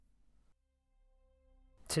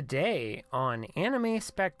Today on Anime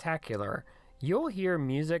Spectacular, you'll hear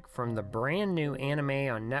music from the brand new anime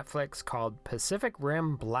on Netflix called Pacific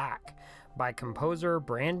Rim Black by composer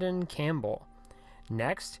Brandon Campbell.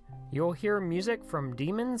 Next, you'll hear music from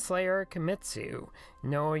Demon Slayer Kimetsu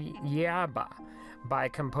no Yaiba by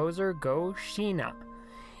composer Go Shina.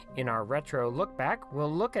 In our retro look back,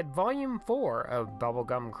 we'll look at Volume 4 of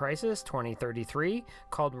Bubblegum Crisis 2033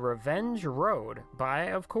 called Revenge Road by,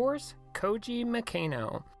 of course, Koji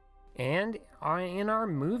Mikano. And in our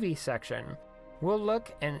movie section, we'll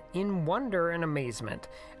look in wonder and amazement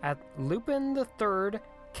at Lupin III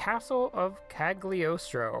Castle of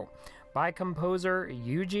Cagliostro by composer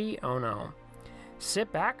Yuji Ono.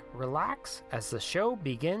 Sit back, relax, as the show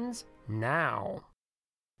begins now.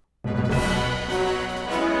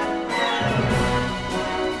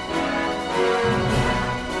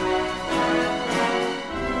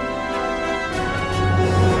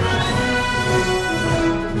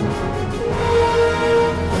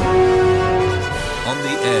 On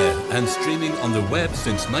the air and streaming on the web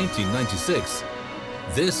since 1996,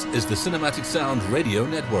 this is the Cinematic Sound Radio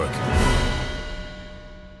Network.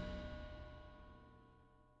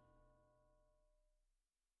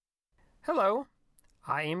 Hello,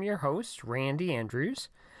 I am your host, Randy Andrews.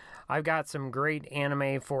 I've got some great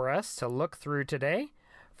anime for us to look through today.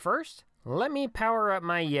 First, let me power up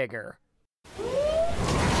my Jaeger.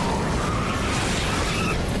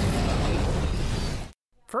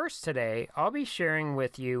 First today, I'll be sharing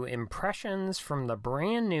with you impressions from the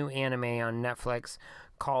brand new anime on Netflix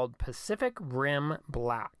called Pacific Rim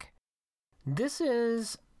Black. This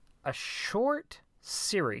is a short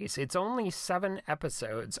series. It's only 7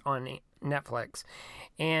 episodes on Netflix,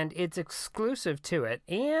 and it's exclusive to it.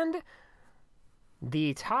 And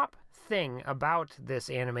the top thing about this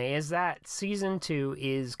anime is that Season 2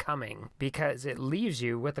 is coming, because it leaves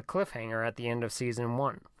you with a cliffhanger at the end of Season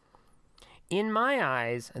 1. In my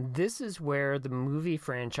eyes, this is where the movie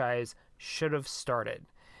franchise should have started,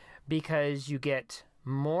 because you get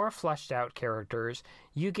more fleshed out characters,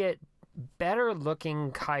 you get better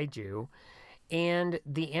looking kaiju, and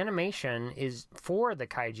the animation for the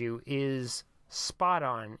kaiju is spot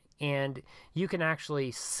on, and you can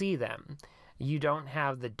actually see them. You don't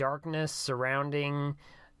have the darkness surrounding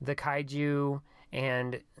the kaiju,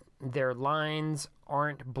 and their lines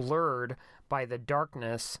aren't blurred by the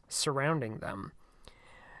darkness surrounding them.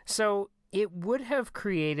 So it would have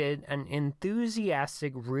created an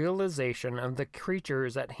enthusiastic realization of the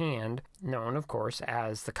creatures at hand, known, of course,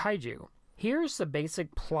 as the kaiju. Here's the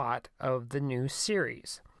basic plot of the new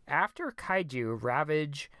series. After kaiju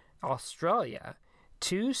ravage Australia,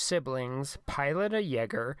 2 siblings pilot a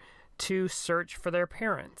Jaeger to search for their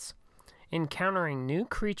parents, encountering new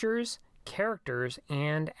creatures, characters,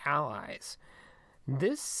 and allies.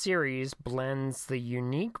 This series blends the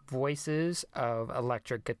unique voices of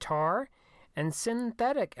electric guitar and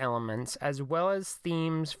synthetic elements, as well as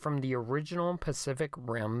themes from the original Pacific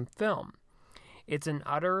Rim film. It's an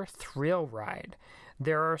utter thrill ride.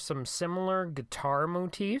 There are some similar guitar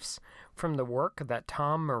motifs from the work that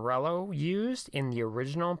Tom Morello used in the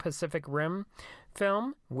original Pacific Rim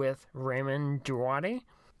film with Raymond Djawadi,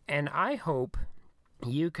 and I hope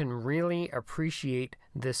you can really appreciate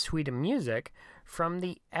this suite of music from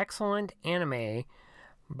the excellent anime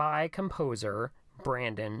by composer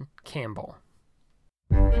Brandon Campbell.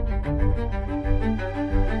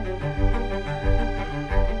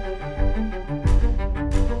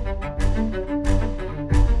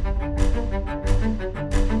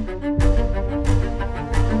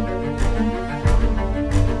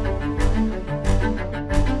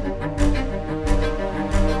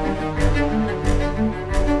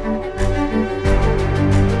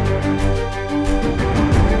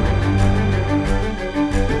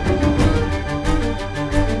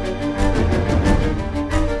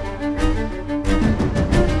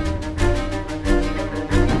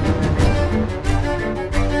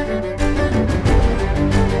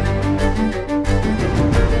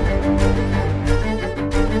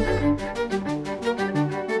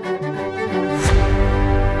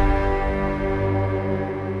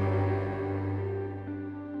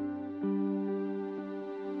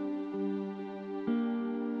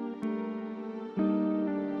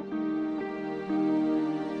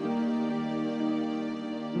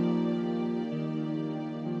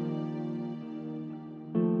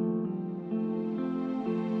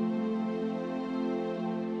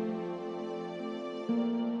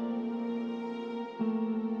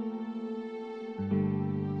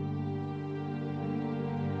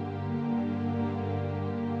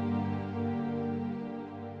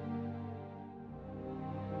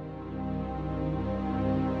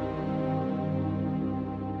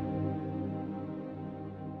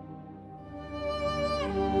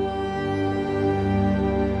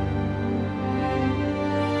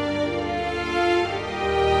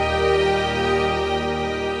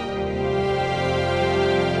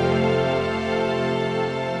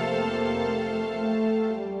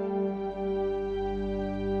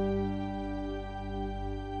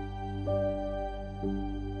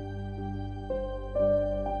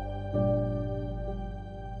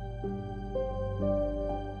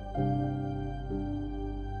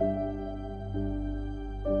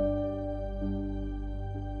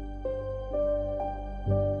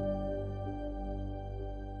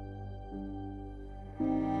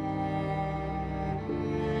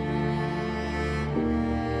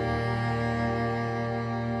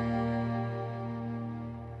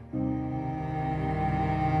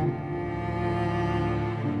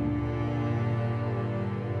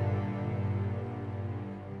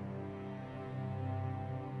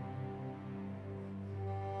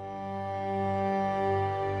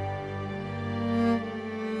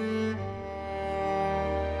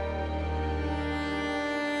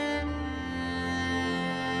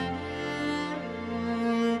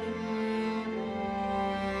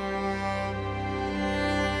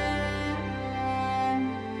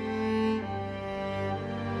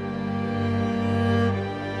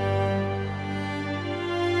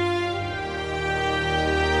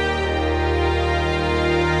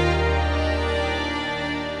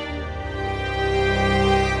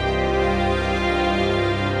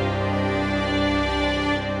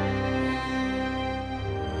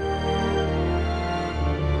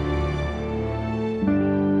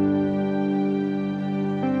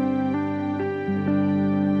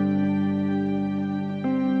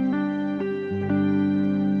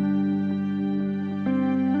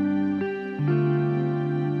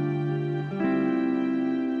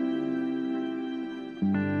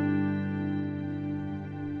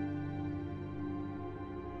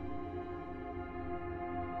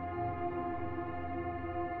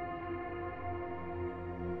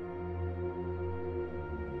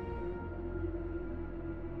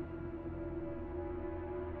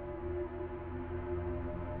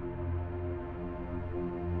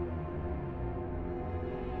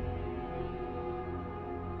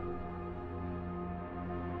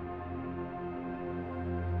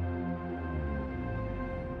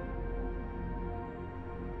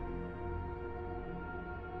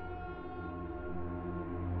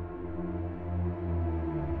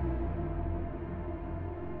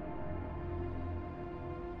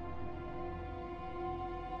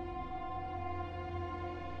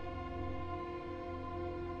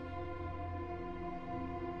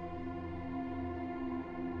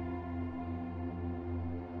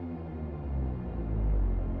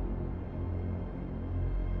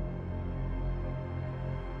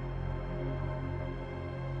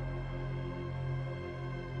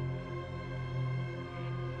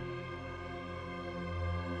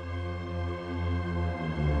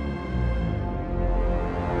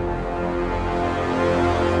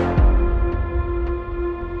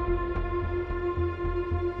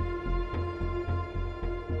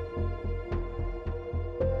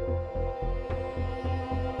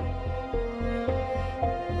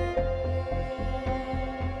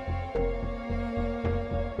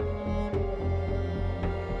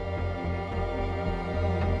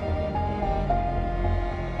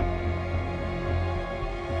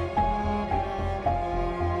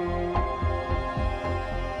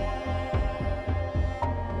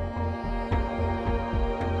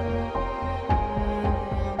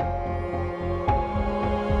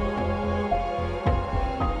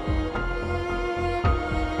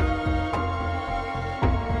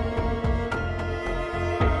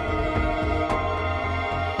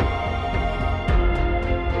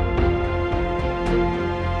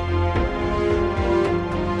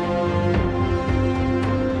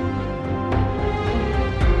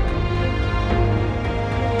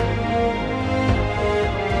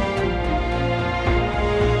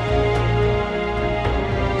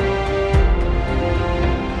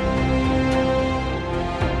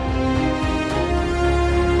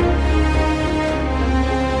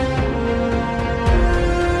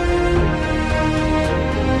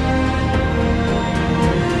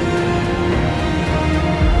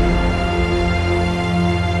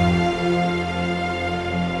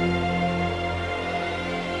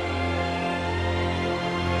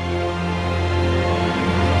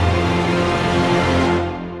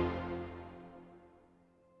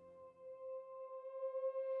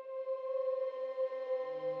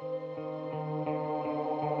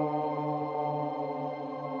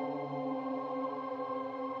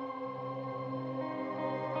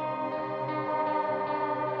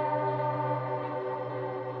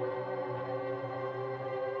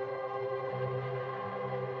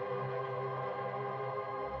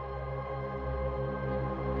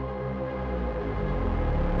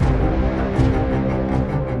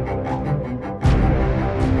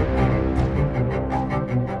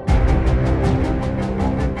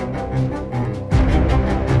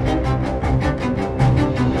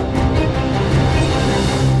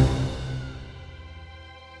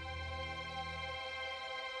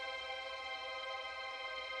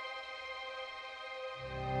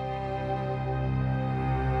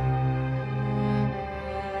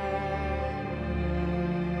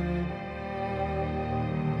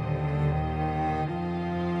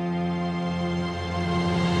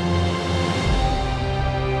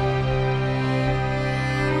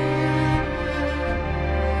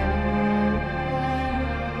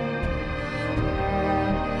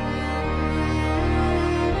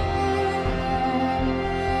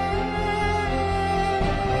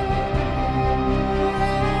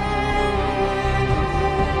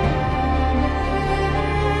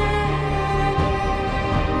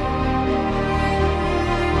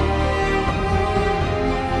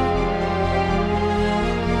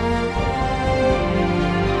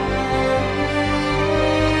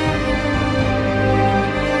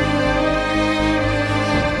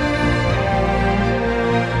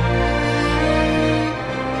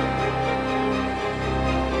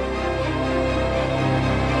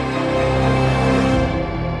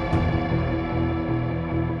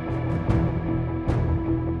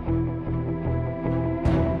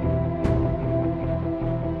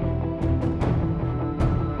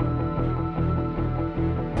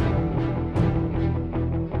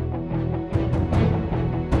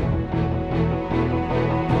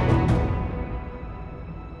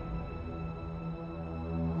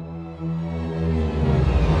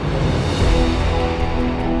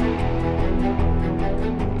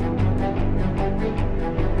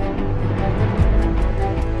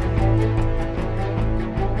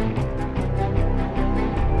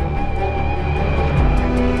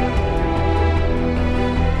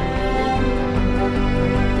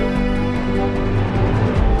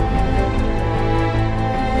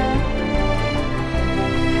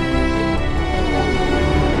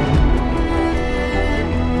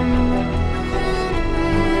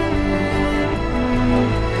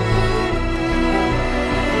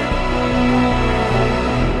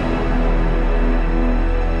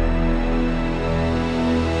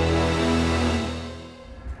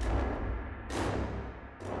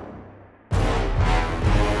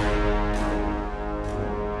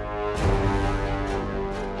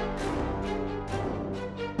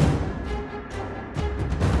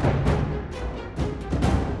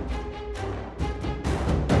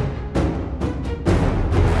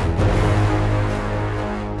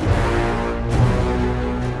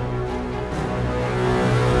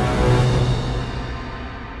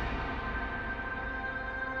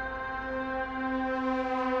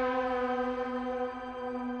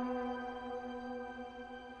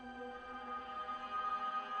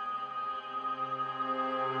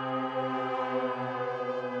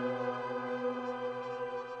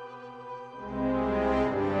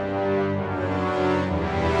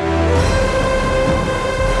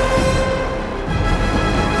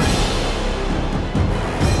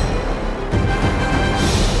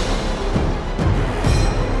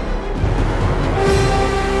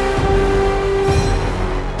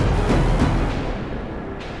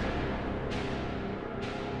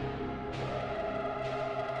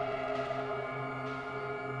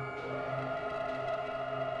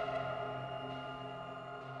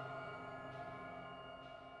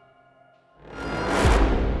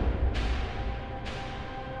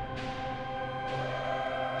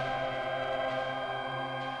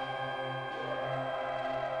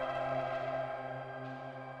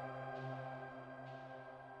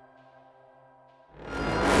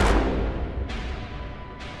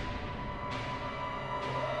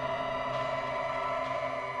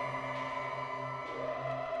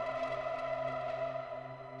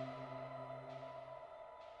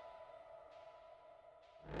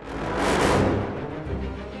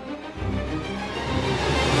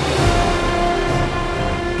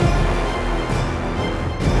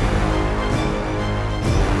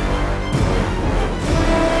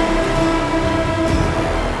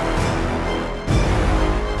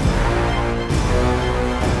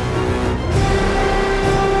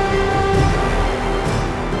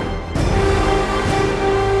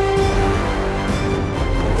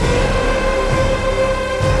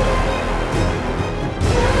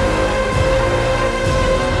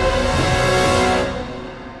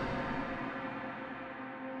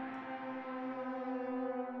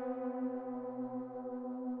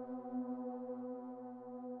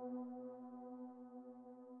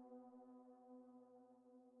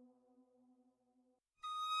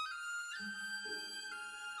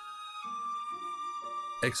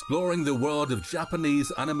 Exploring the world of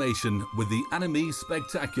Japanese animation with the Anime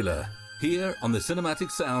Spectacular, here on the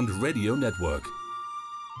Cinematic Sound Radio Network.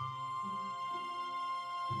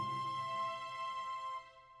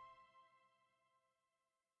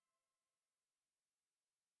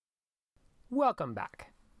 Welcome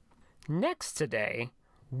back. Next today,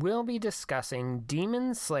 we'll be discussing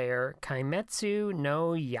Demon Slayer Kimetsu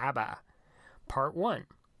no Yaiba, Part 1.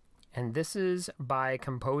 And this is by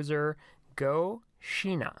composer Go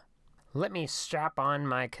Shina. Let me strap on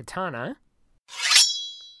my katana.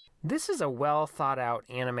 This is a well thought out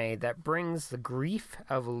anime that brings the grief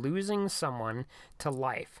of losing someone to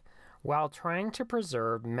life while trying to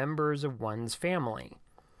preserve members of one's family.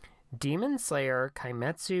 Demon Slayer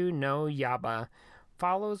Kimetsu no Yaiba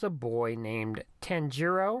follows a boy named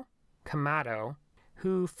Tanjiro Kamado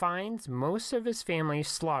who finds most of his family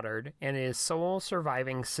slaughtered and his sole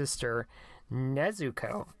surviving sister,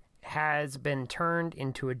 Nezuko, has been turned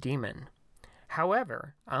into a demon.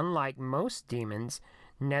 However, unlike most demons,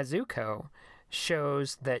 Nezuko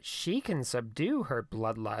shows that she can subdue her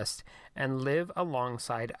bloodlust and live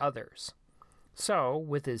alongside others. So,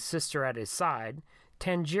 with his sister at his side,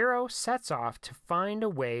 Tanjiro sets off to find a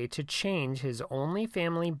way to change his only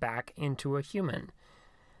family back into a human.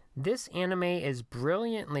 This anime is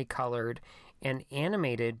brilliantly colored and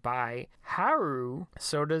animated by Haru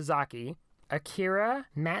Sodazaki, Akira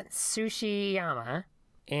Matsushiyama,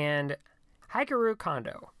 and Hikaru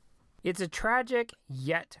Kondo. It's a tragic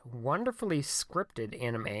yet wonderfully scripted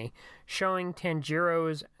anime showing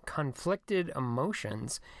Tanjiro's conflicted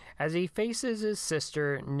emotions as he faces his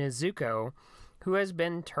sister Nezuko, who has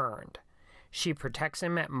been turned. She protects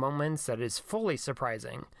him at moments that is fully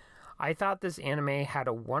surprising. I thought this anime had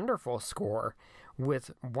a wonderful score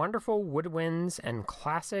with wonderful woodwinds and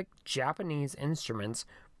classic Japanese instruments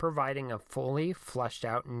providing a fully fleshed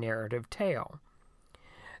out narrative tale.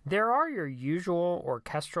 There are your usual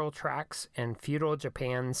orchestral tracks and feudal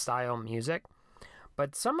Japan style music,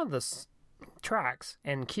 but some of the tracks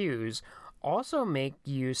and cues also make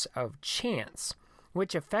use of chants,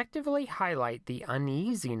 which effectively highlight the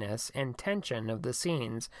uneasiness and tension of the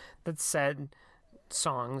scenes that said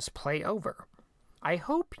songs play over. I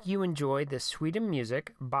hope you enjoy the Sweden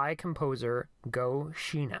music by composer Go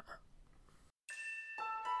Shina.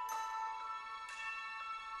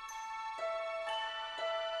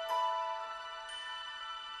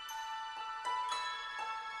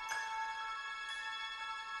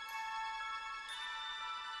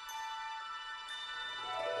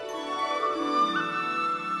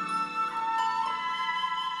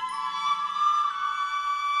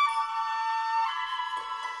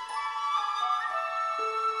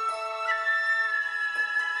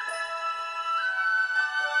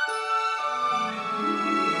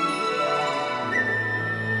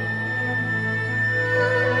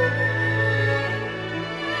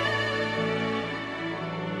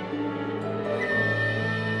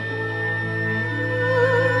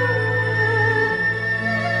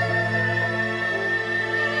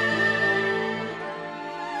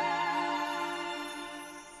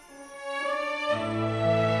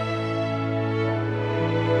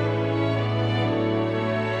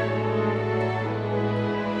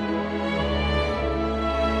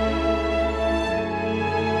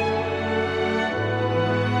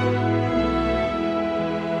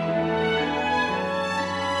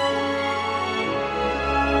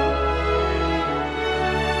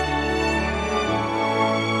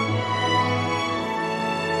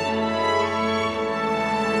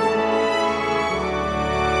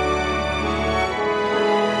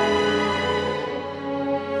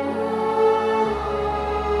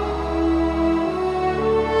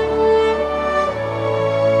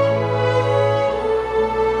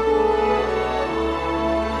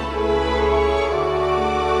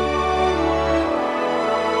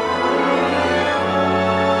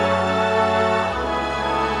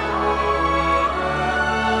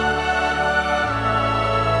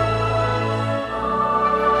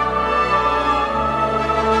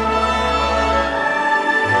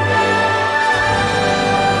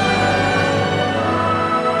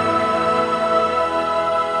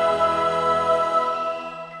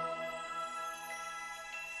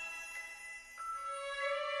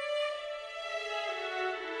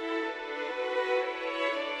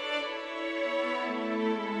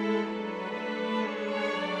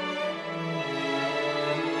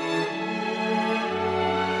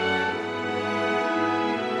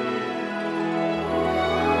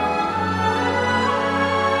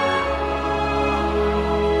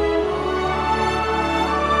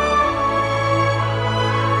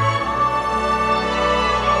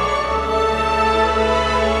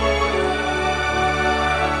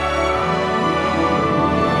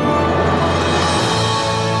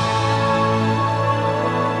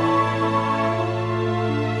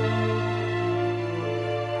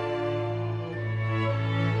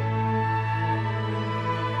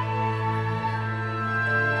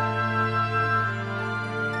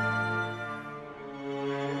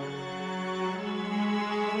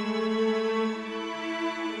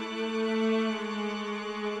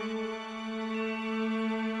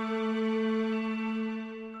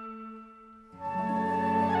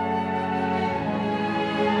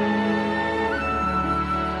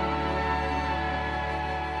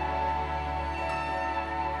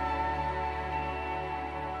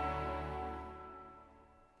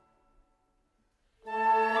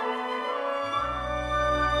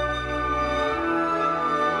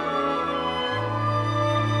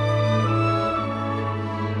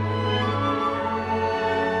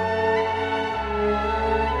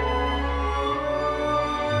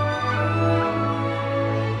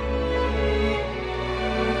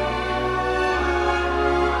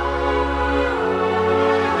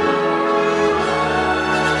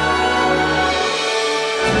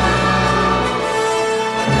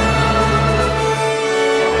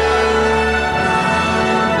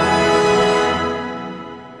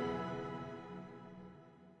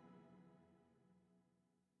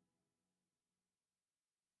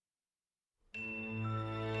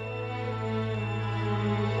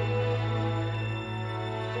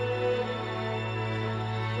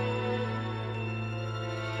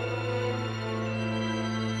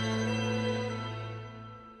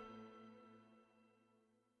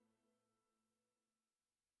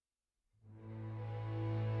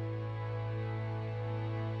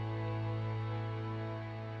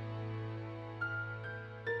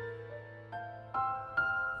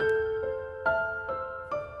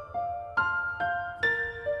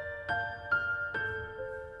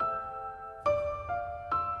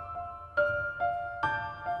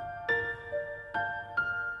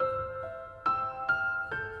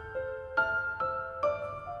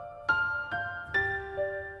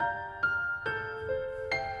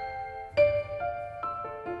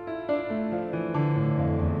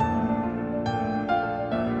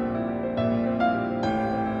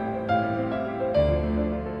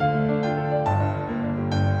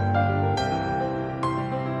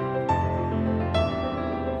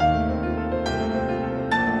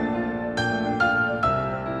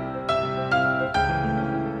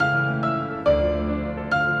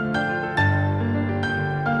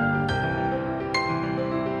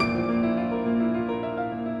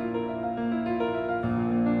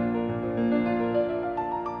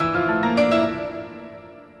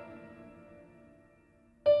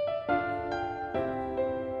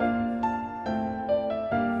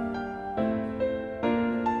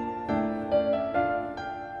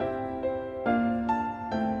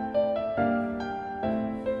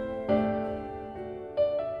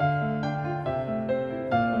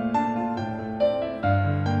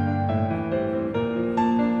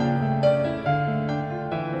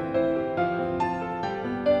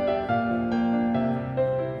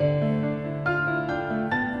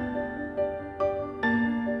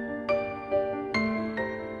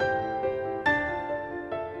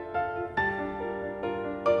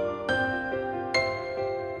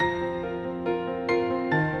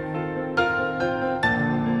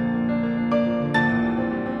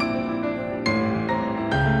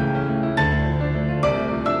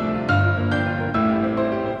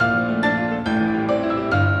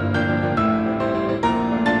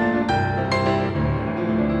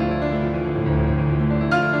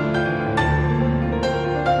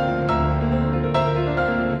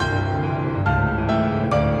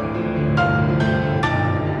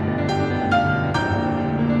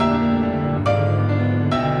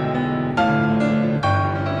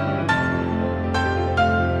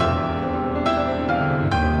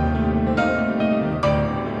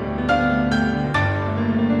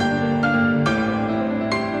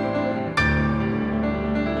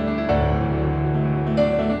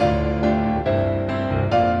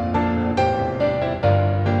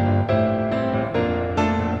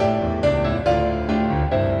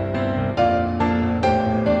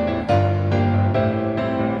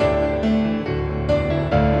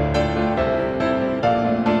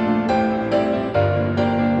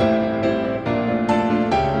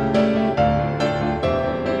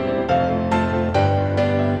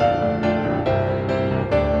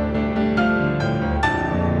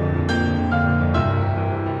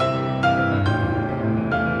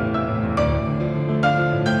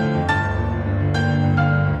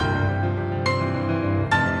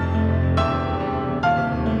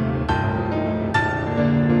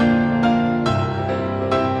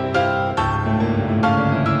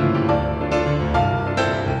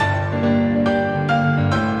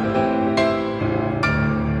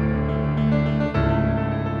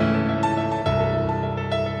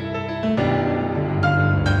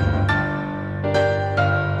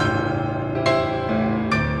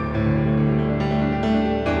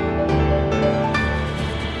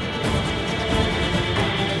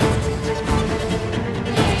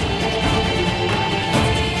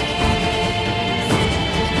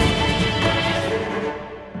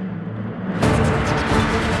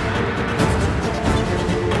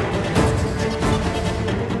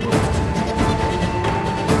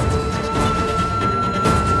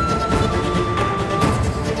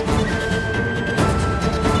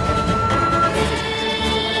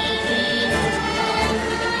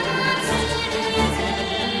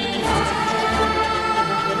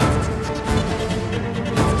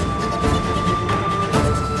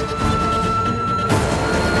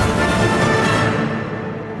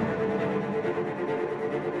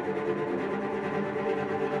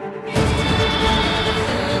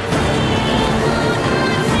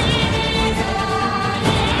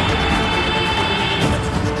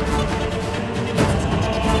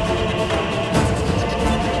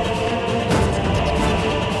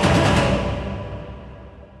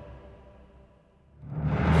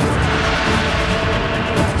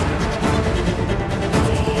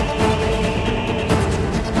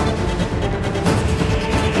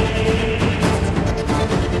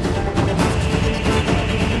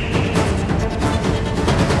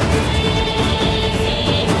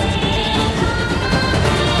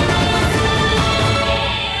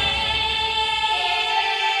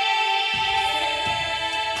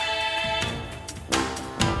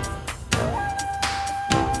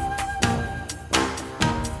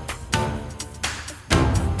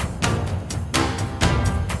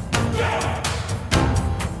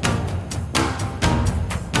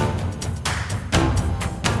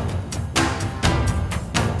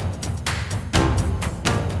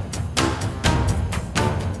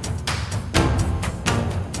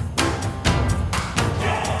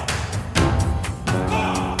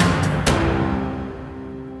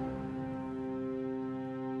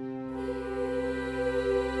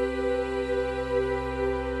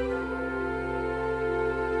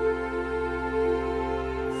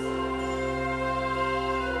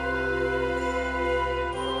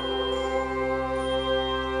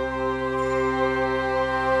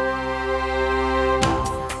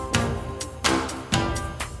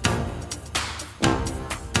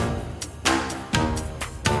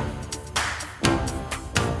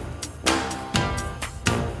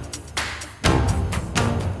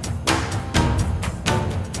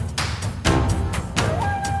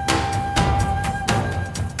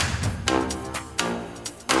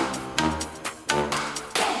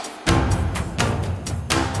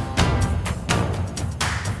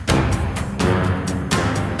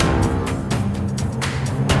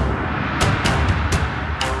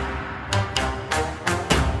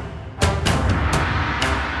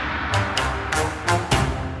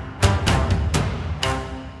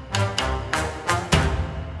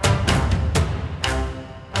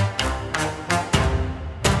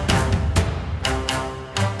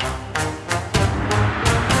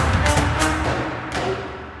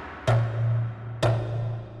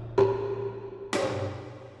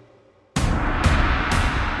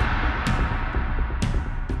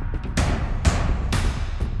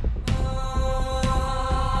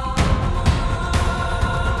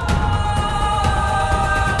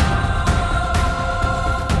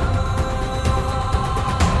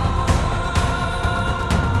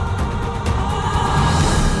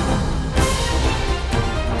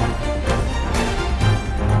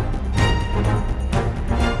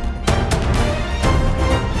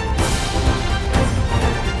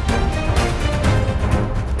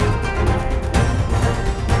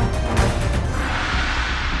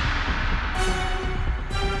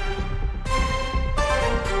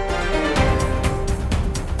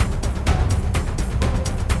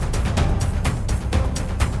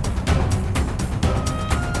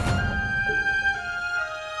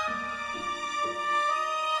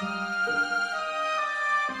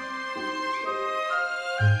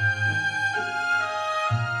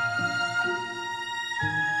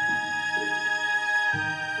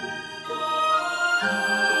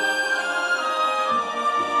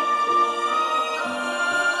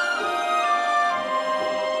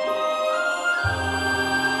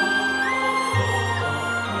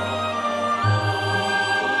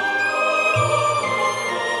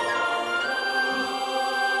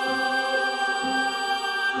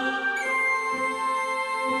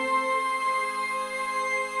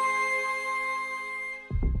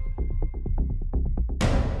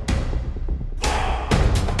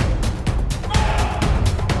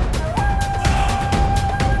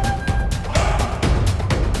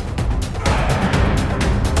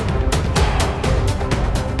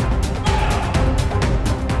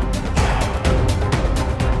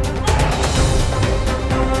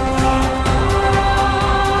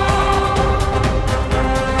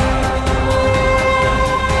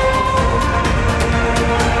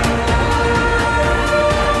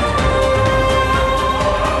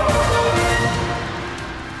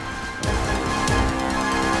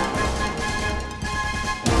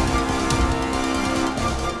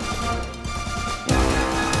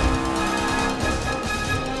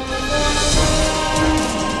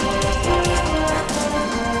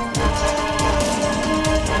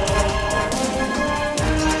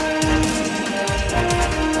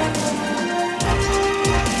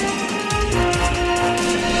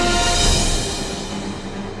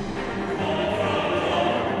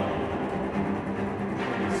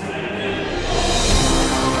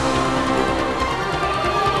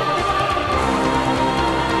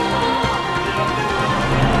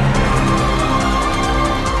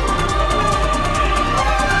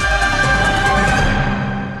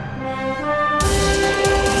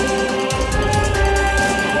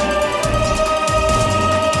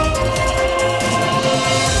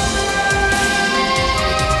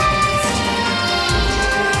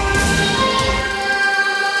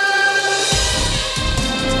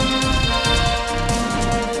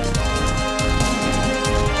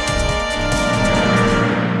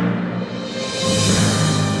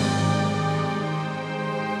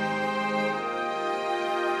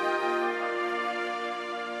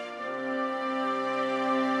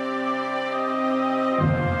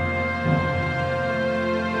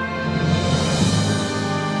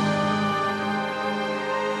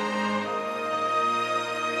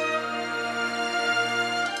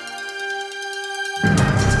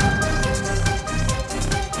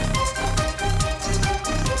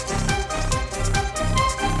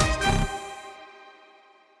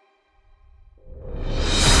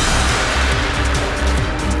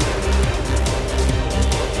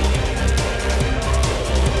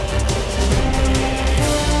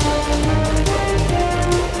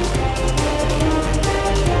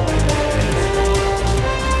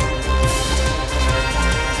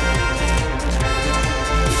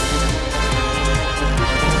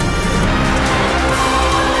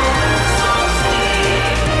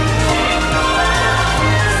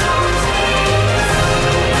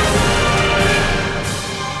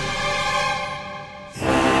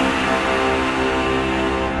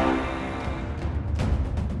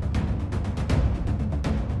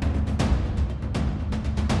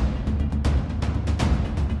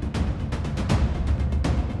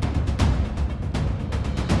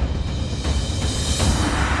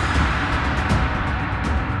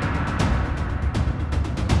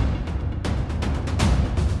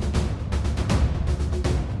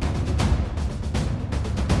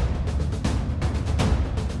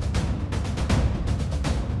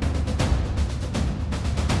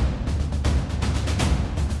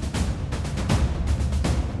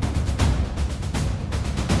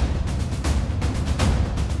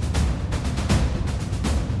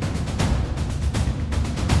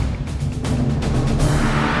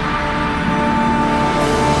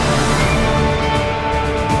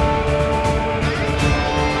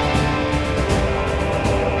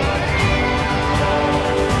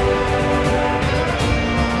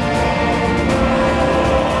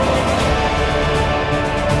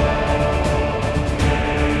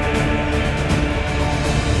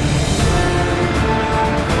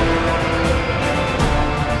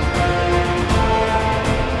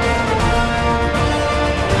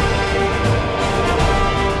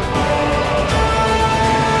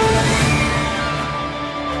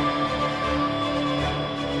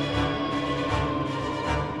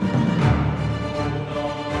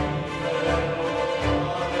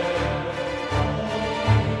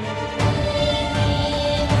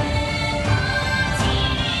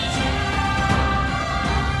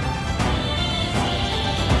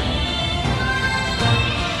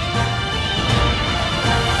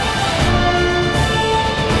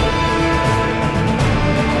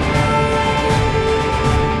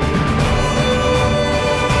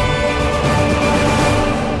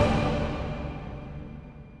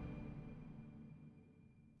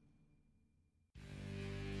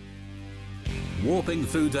 warping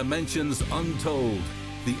through dimensions untold,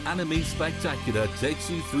 the Anime Spectacular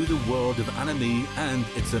takes you through the world of anime and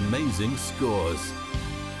its amazing scores.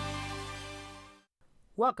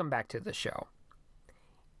 Welcome back to the show.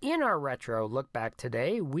 In our retro look back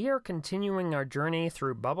today, we are continuing our journey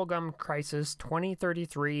through Bubblegum Crisis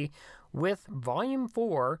 2033 with Volume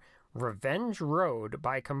 4, Revenge Road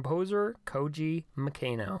by composer Koji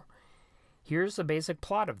Makino. Here's the basic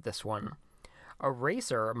plot of this one. A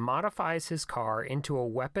racer modifies his car into a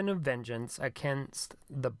weapon of vengeance against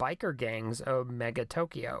the biker gangs of Mega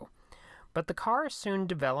Tokyo, but the car soon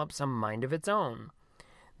develops a mind of its own.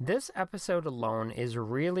 This episode alone is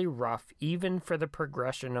really rough even for the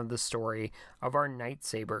progression of the story of our Night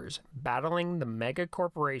Sabers battling the mega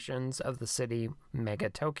corporations of the city Mega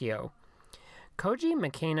Tokyo. Koji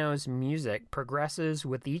Makino's music progresses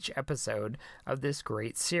with each episode of this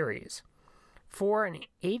great series. For an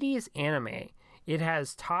 80s anime, it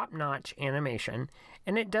has top-notch animation,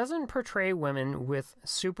 and it doesn't portray women with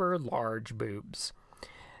super large boobs.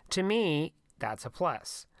 To me, that's a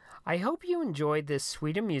plus. I hope you enjoyed this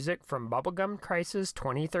suite of music from Bubblegum Crisis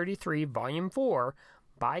 2033 Volume 4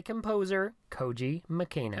 by composer Koji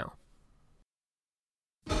Makino.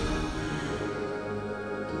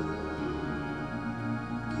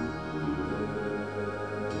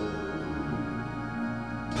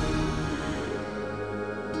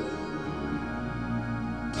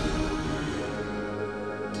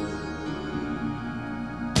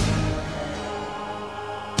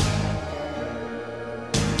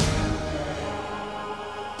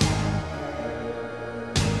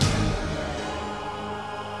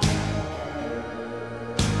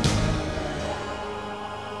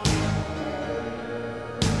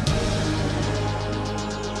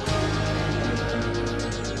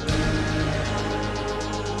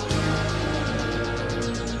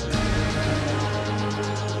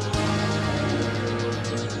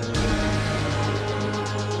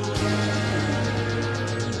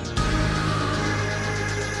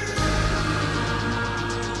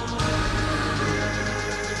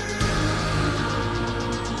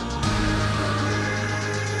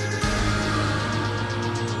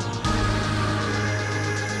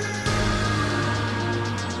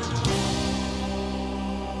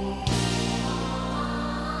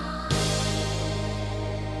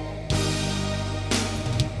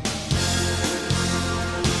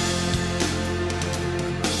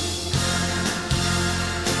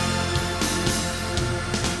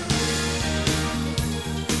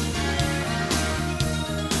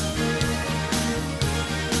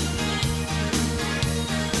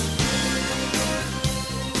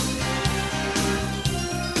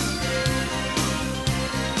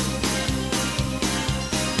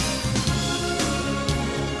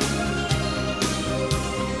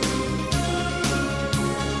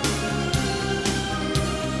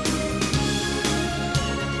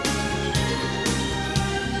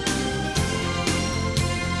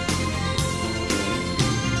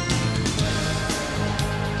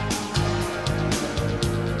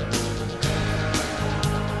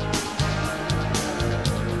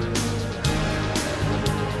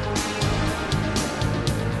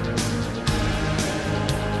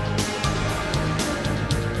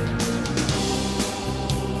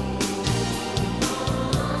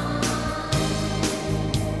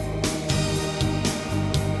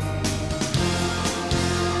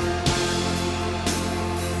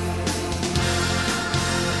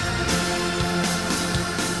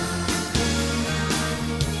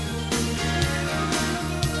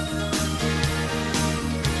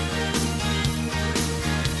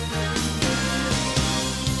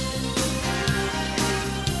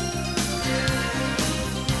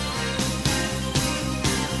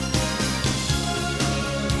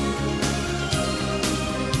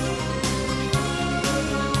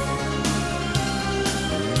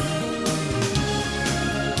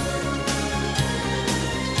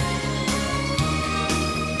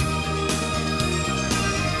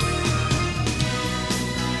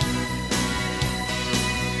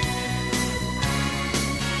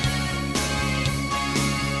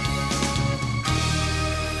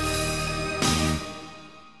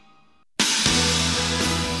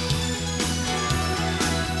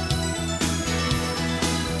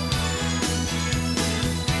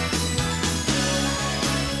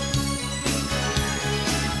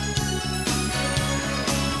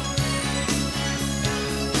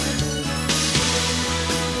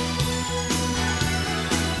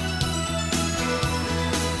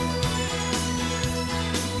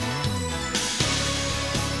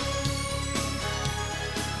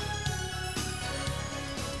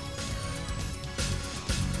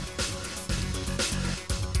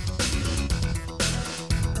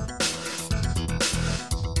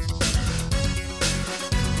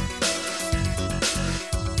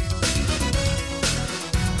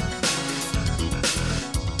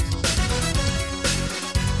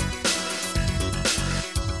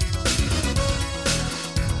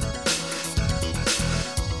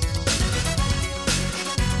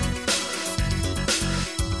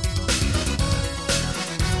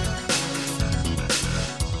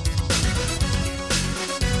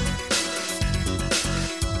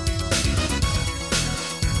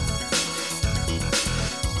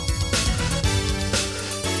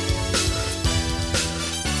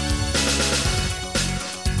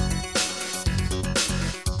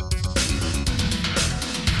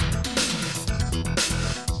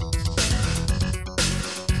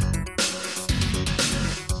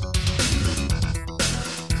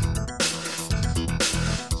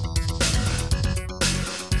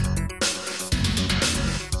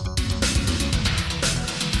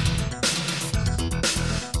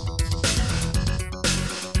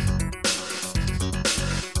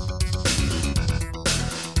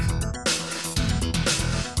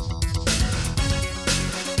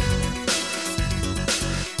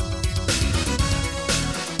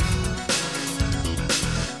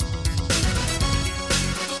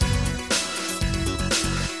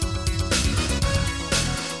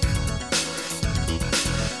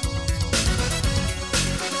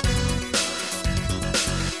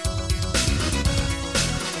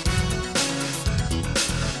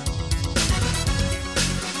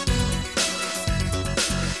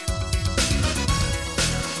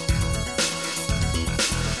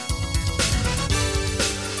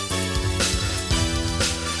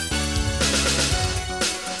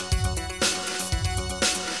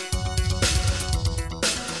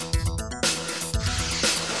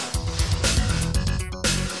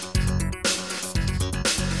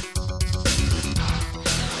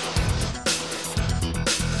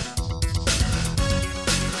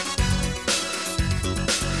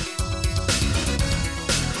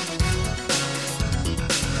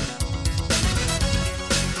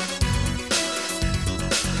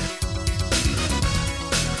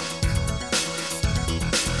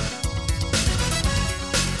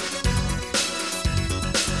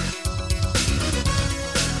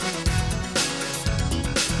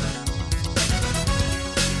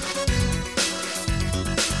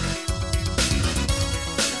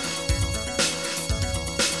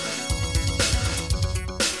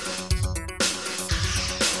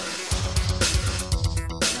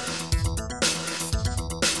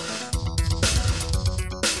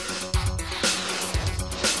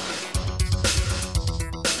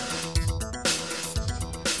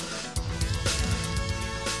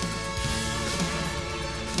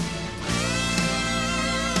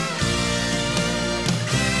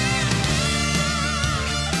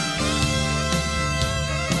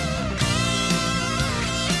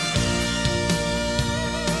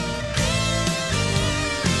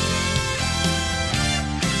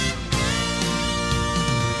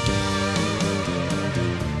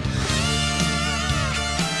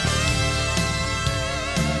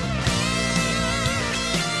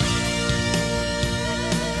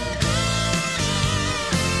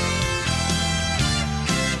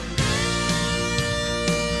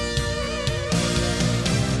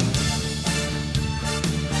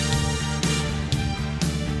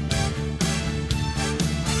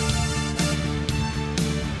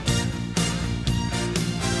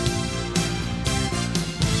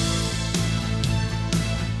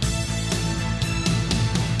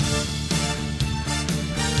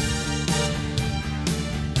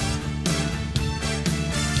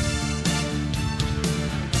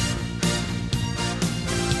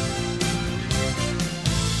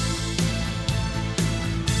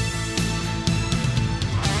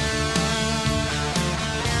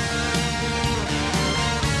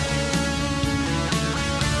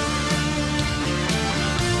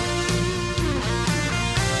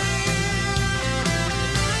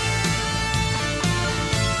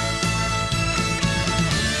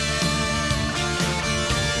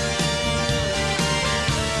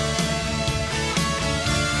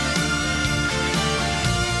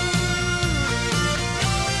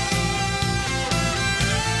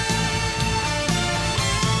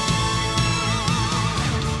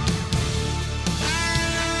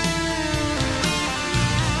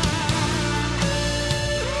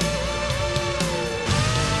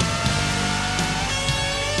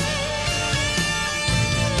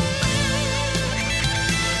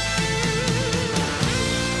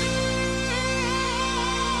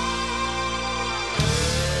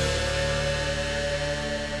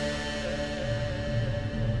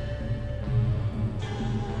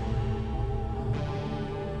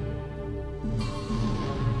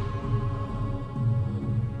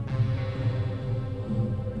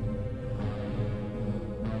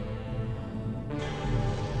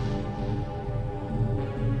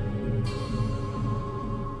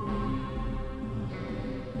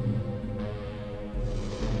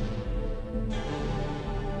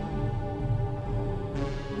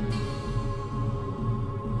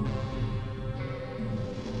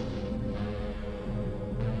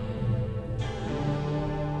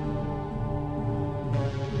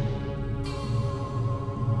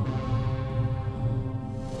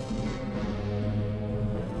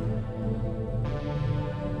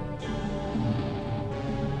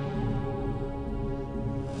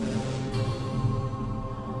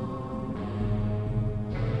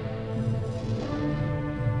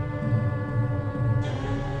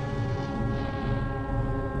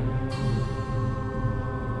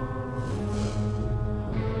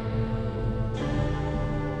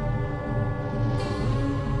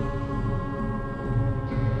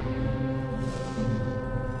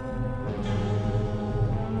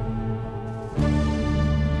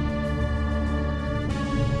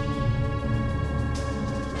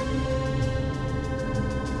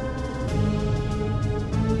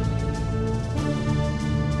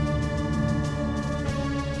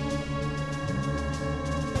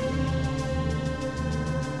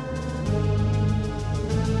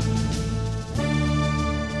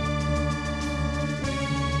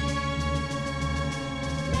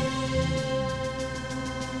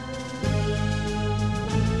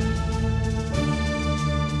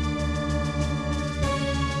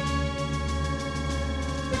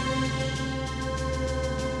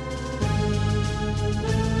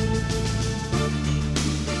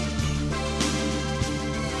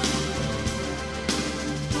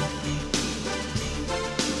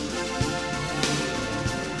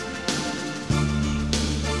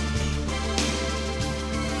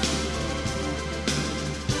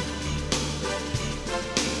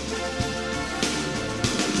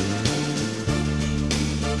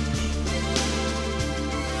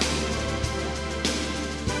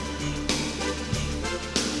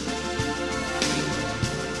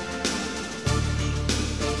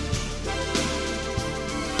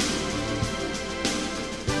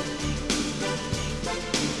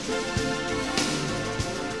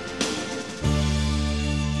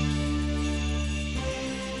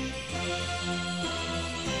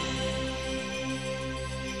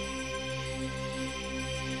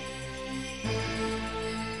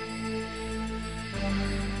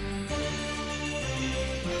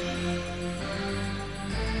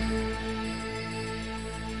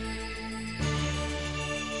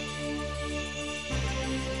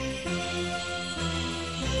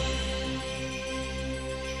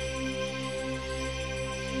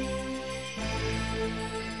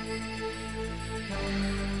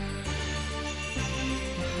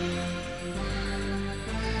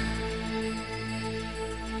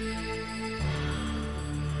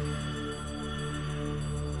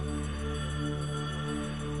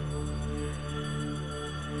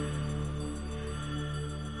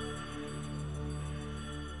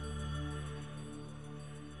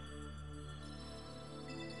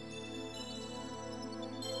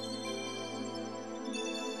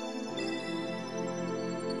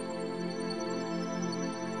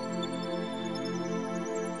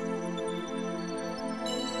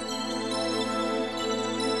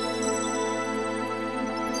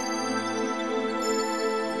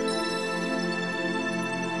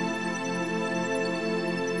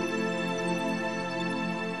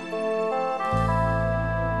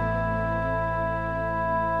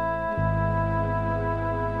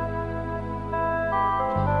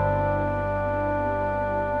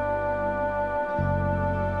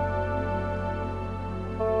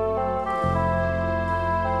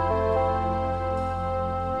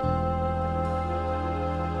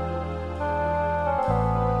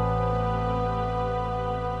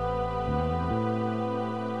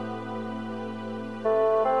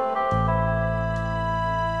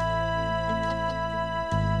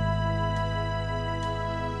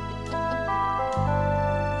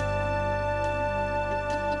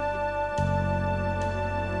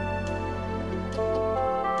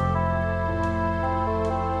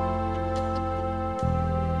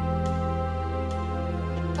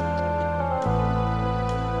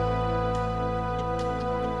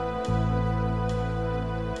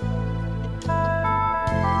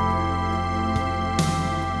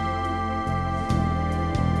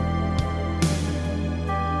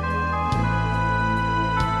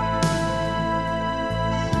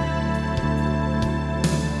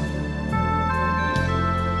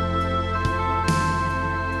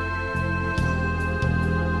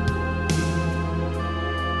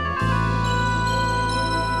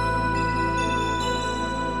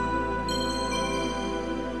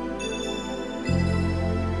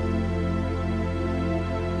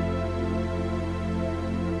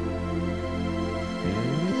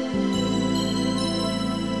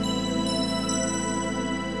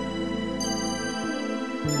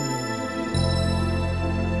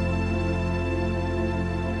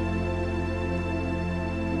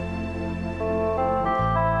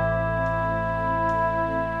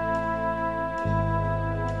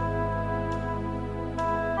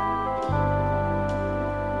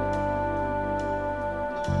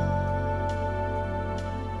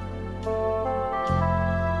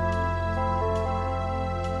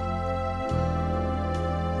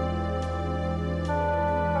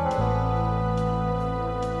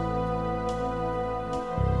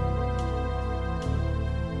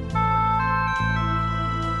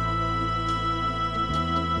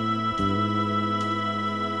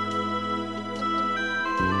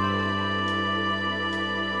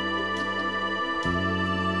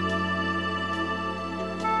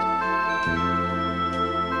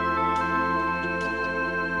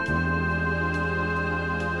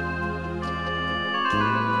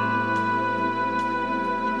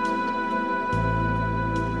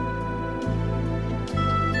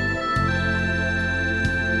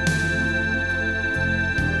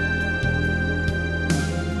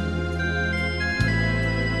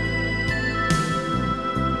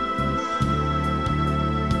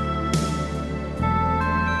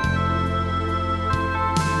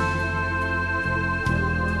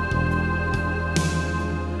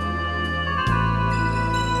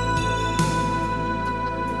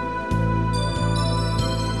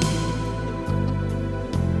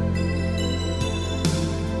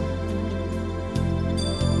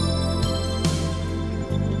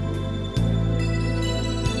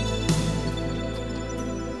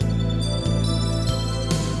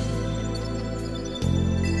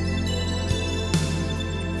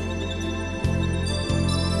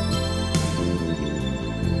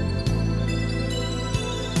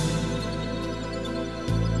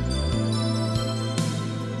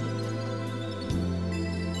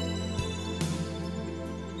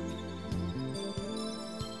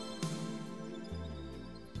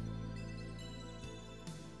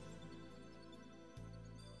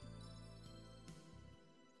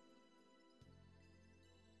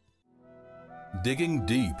 Digging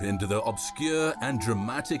deep into the obscure and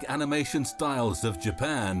dramatic animation styles of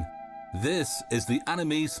Japan, this is the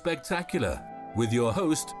Anime Spectacular with your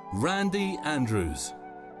host, Randy Andrews.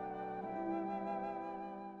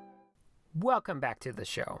 Welcome back to the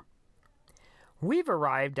show. We've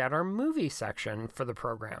arrived at our movie section for the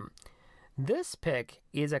program. This pick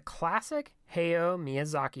is a classic Hayao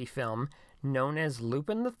Miyazaki film known as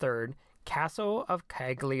Lupin III, Castle of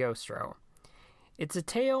Cagliostro. It's a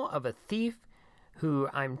tale of a thief who,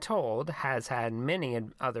 I'm told, has had many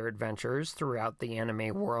other adventures throughout the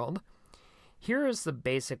anime world. Here is the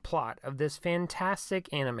basic plot of this fantastic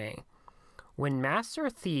anime. When Master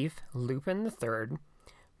Thief Lupin III,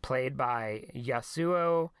 played by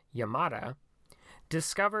Yasuo Yamada,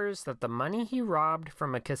 discovers that the money he robbed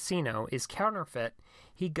from a casino is counterfeit,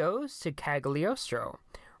 he goes to Cagliostro,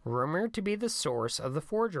 rumored to be the source of the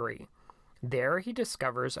forgery. There he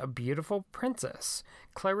discovers a beautiful princess,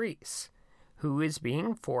 Clarice, who is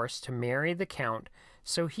being forced to marry the Count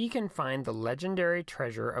so he can find the legendary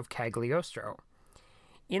treasure of Cagliostro.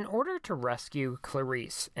 In order to rescue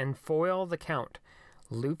Clarice and foil the Count,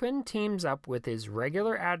 Lupin teams up with his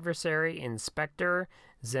regular adversary, Inspector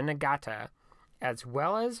Zenigata, as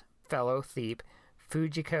well as fellow thief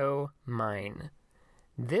Fujiko Mine.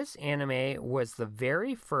 This anime was the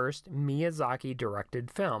very first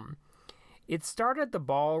Miyazaki-directed film. It started the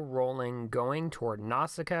ball rolling going toward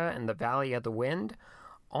Nausicaa and the Valley of the Wind,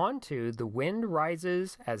 onto The Wind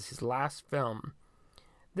Rises as his last film.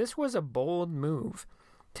 This was a bold move,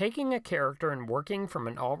 taking a character and working from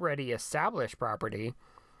an already established property,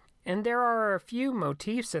 and there are a few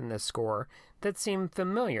motifs in this score that seem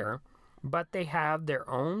familiar, but they have their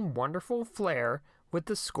own wonderful flair with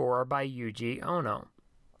the score by Yuji Ono.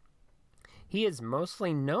 He is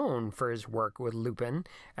mostly known for his work with Lupin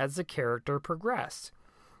as the character progressed,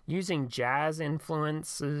 using jazz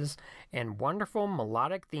influences and wonderful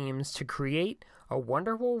melodic themes to create a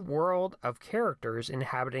wonderful world of characters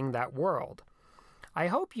inhabiting that world. I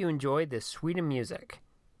hope you enjoy this suite of music.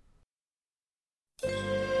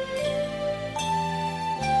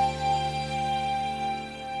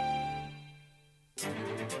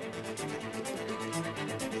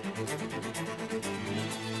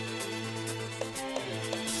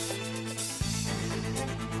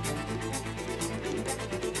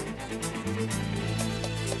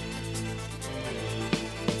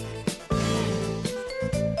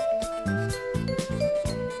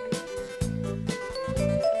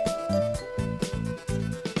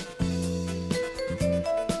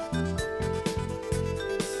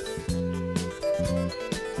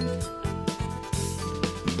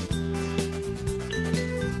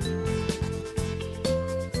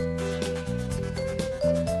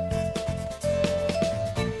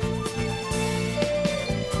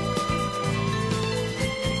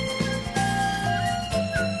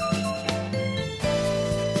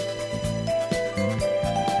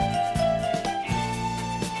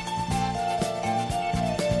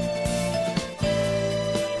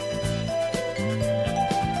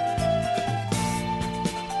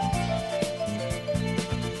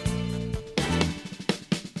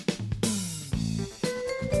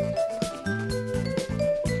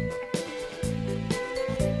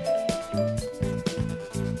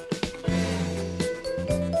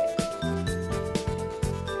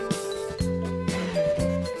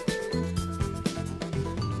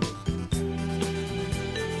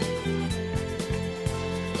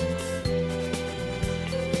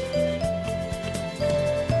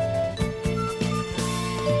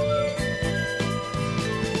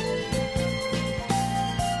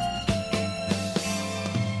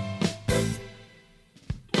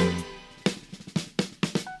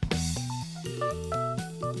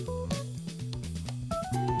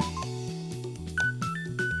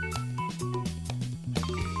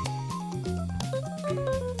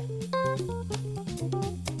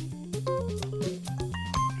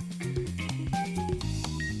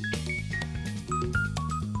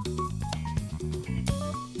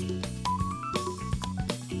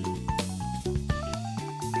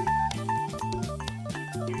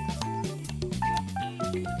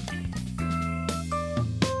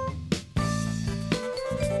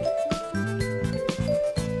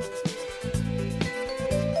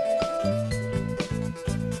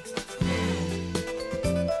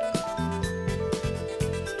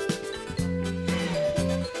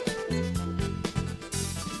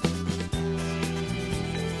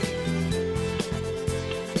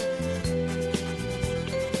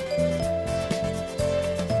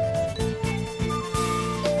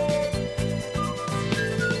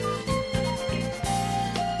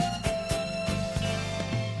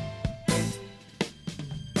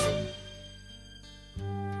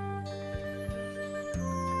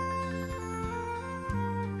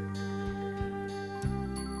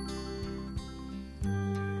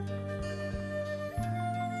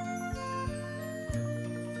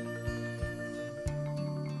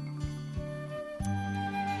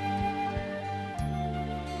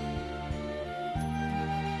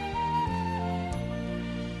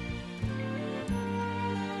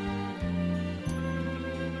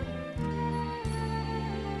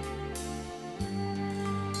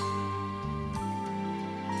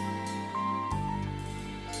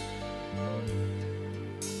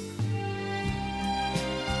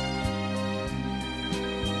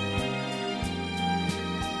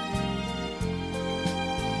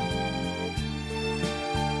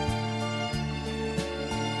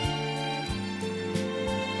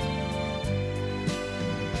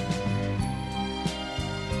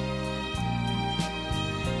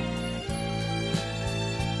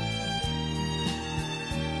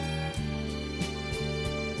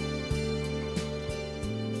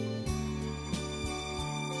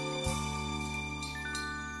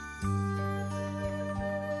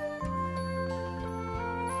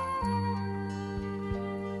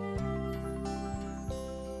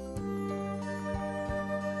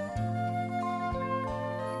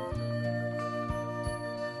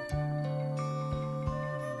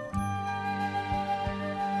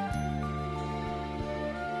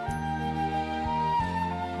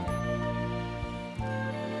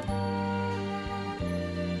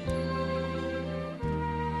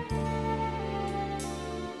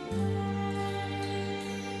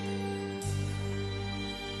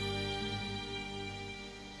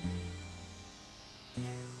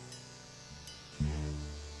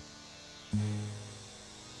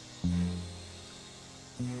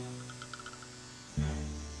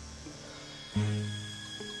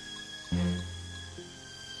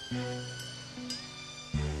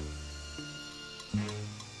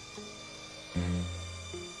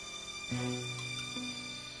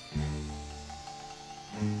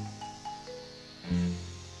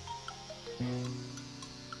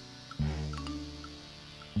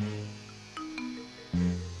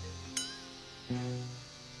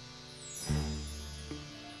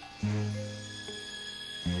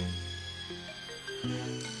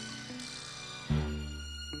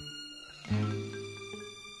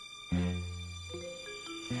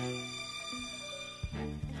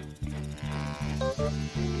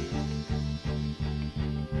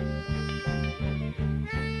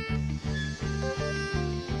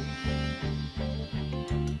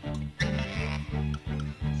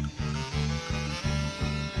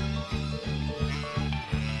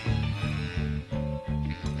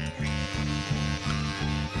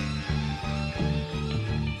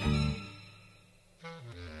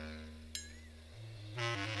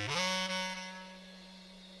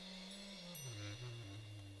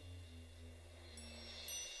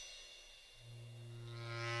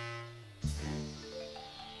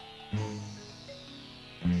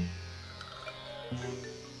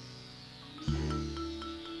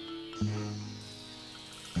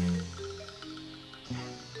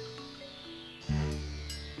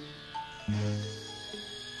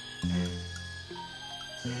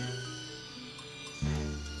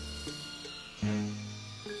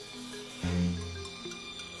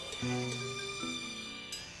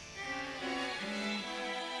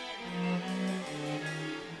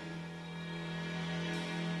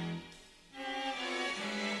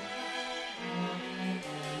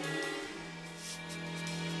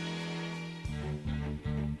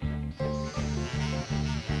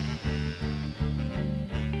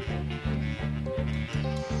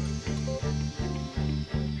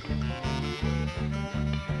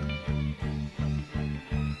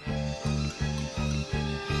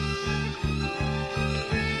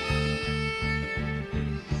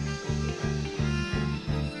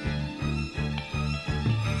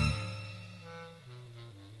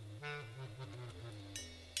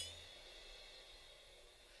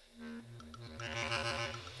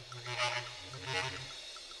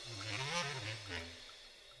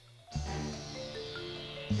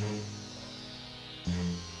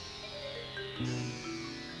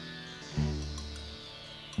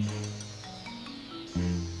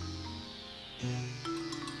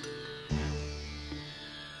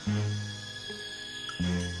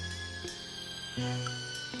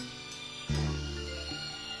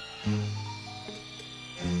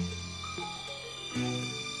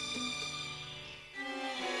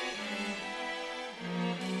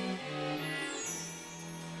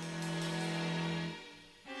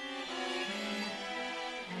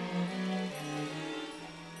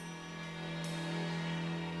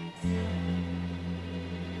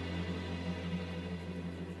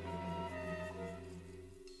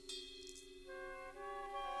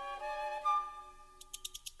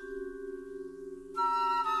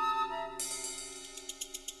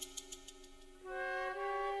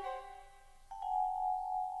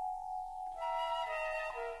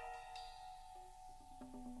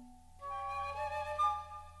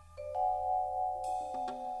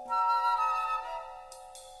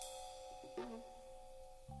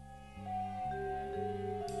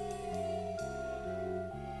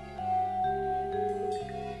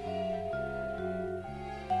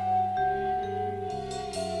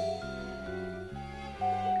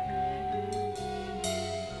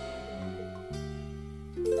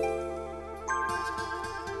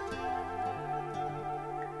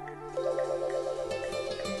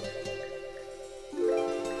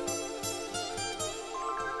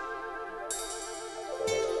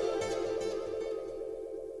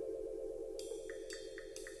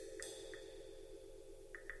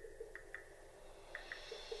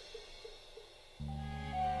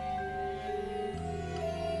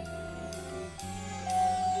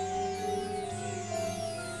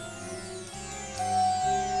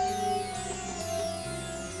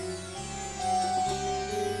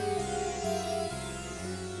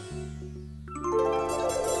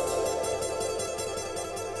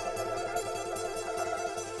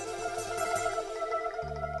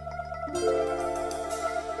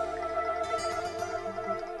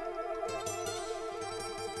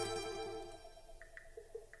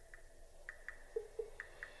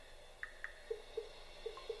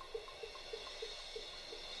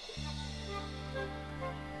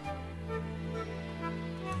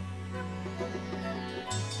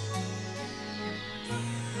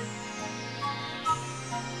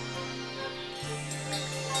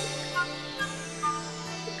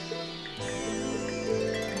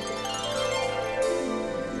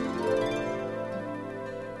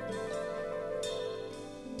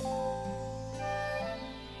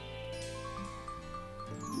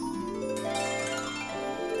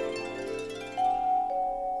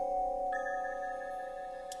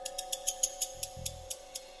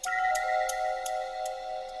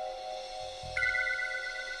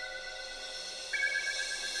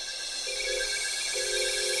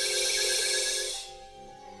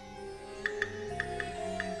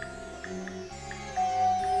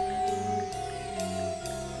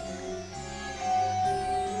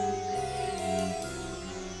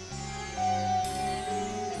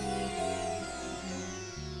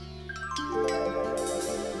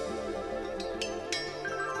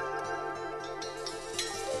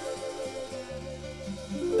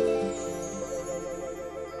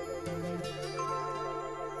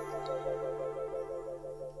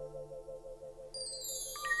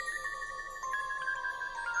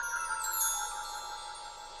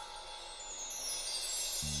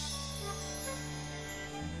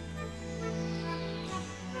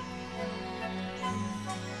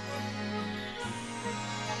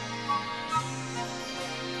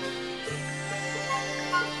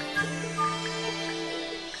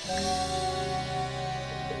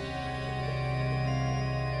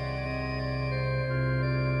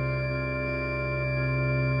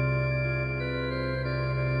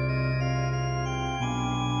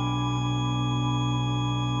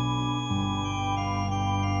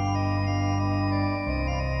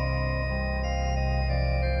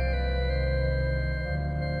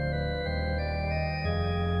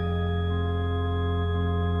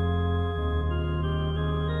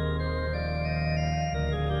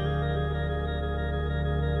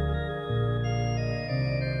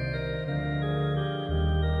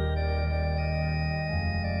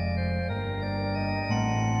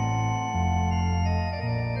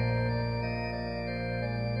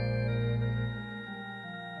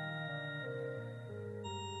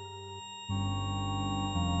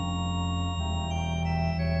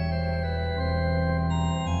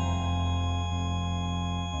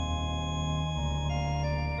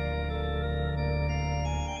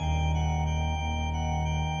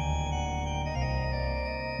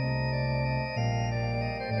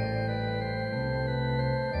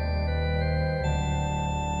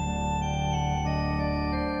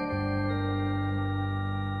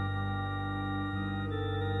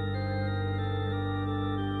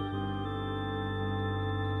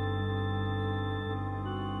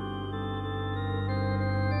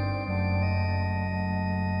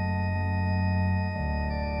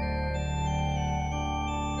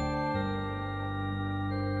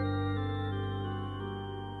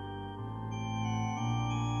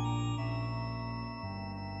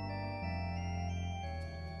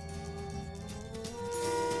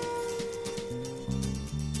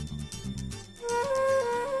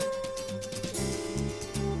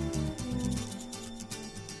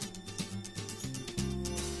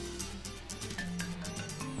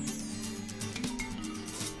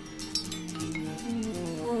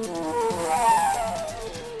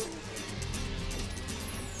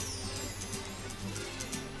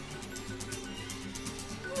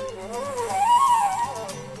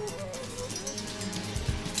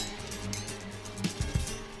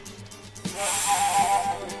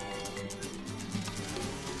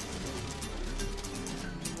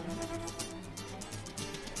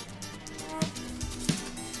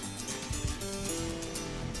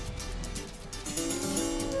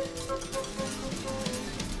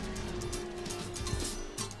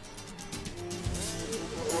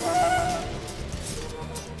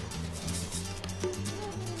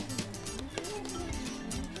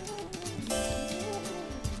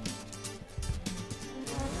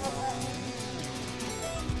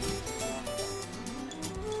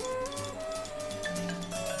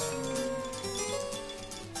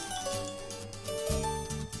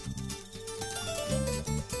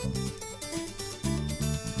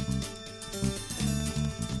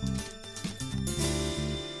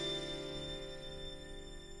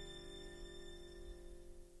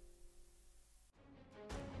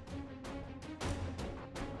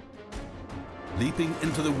 Leaping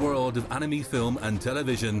into the world of anime film and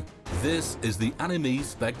television, this is the Anime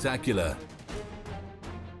Spectacular.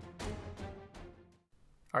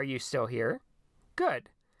 Are you still here? Good.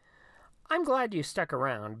 I'm glad you stuck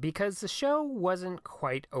around because the show wasn't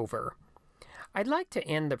quite over. I'd like to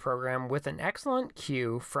end the program with an excellent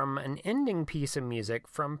cue from an ending piece of music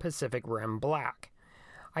from Pacific Rim Black.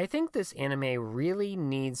 I think this anime really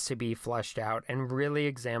needs to be fleshed out and really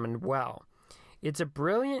examined well. It's a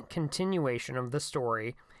brilliant continuation of the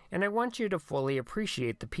story, and I want you to fully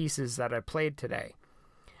appreciate the pieces that I played today.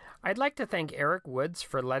 I'd like to thank Eric Woods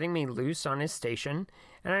for letting me loose on his station,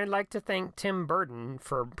 and I'd like to thank Tim Burton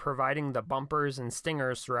for providing the bumpers and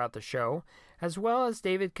stingers throughout the show, as well as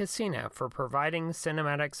David Cassina for providing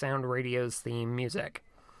Cinematic Sound Radio's theme music.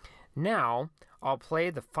 Now, I'll play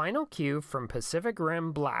the final cue from Pacific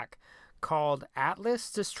Rim Black called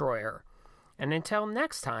Atlas Destroyer. And until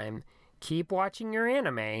next time, keep watching your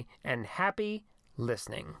anime and happy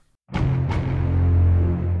listening.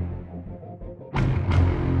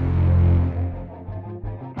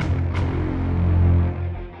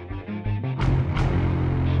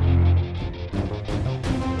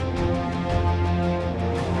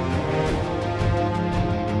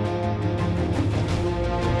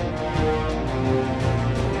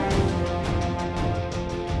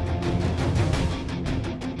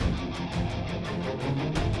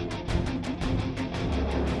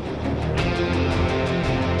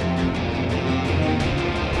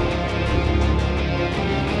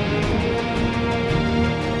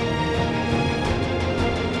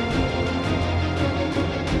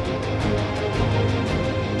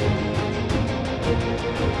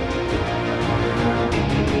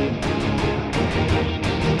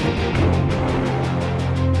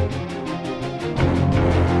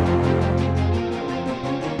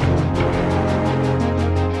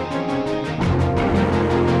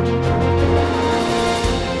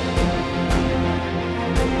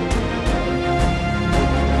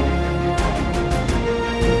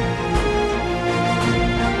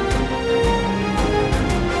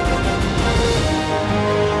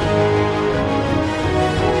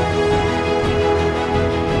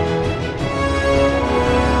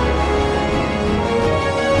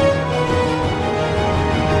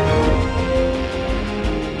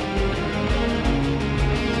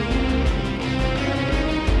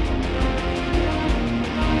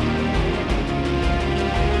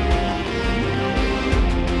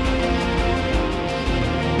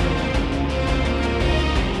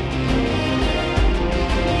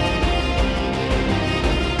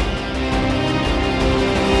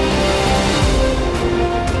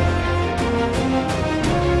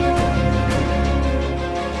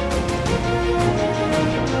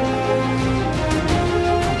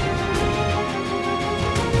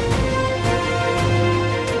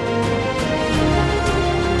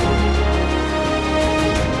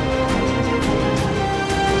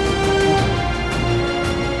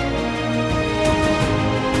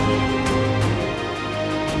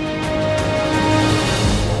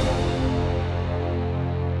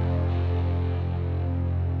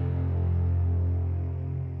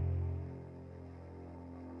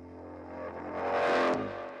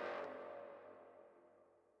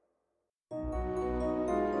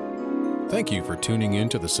 Thank you for tuning in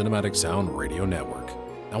to the Cinematic Sound Radio Network.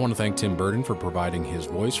 I want to thank Tim Burton for providing his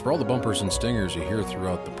voice for all the bumpers and stingers you hear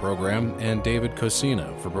throughout the program, and David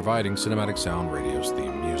Cosina for providing Cinematic Sound Radio's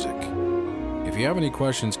theme music. If you have any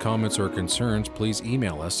questions, comments, or concerns, please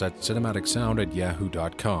email us at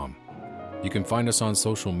cinematicsound@yahoo.com. You can find us on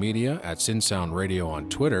social media at CinSound Radio on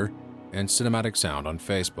Twitter and Cinematic Sound on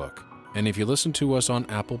Facebook. And if you listen to us on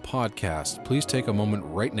Apple Podcasts, please take a moment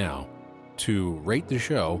right now to rate the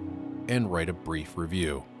show and write a brief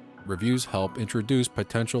review. Reviews help introduce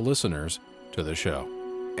potential listeners to the show.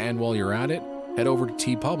 And while you're at it, head over to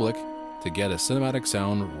TeePublic to get a Cinematic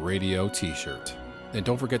Sound Radio t-shirt. And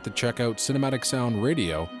don't forget to check out Cinematic Sound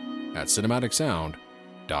Radio at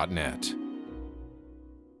cinematicsound.net.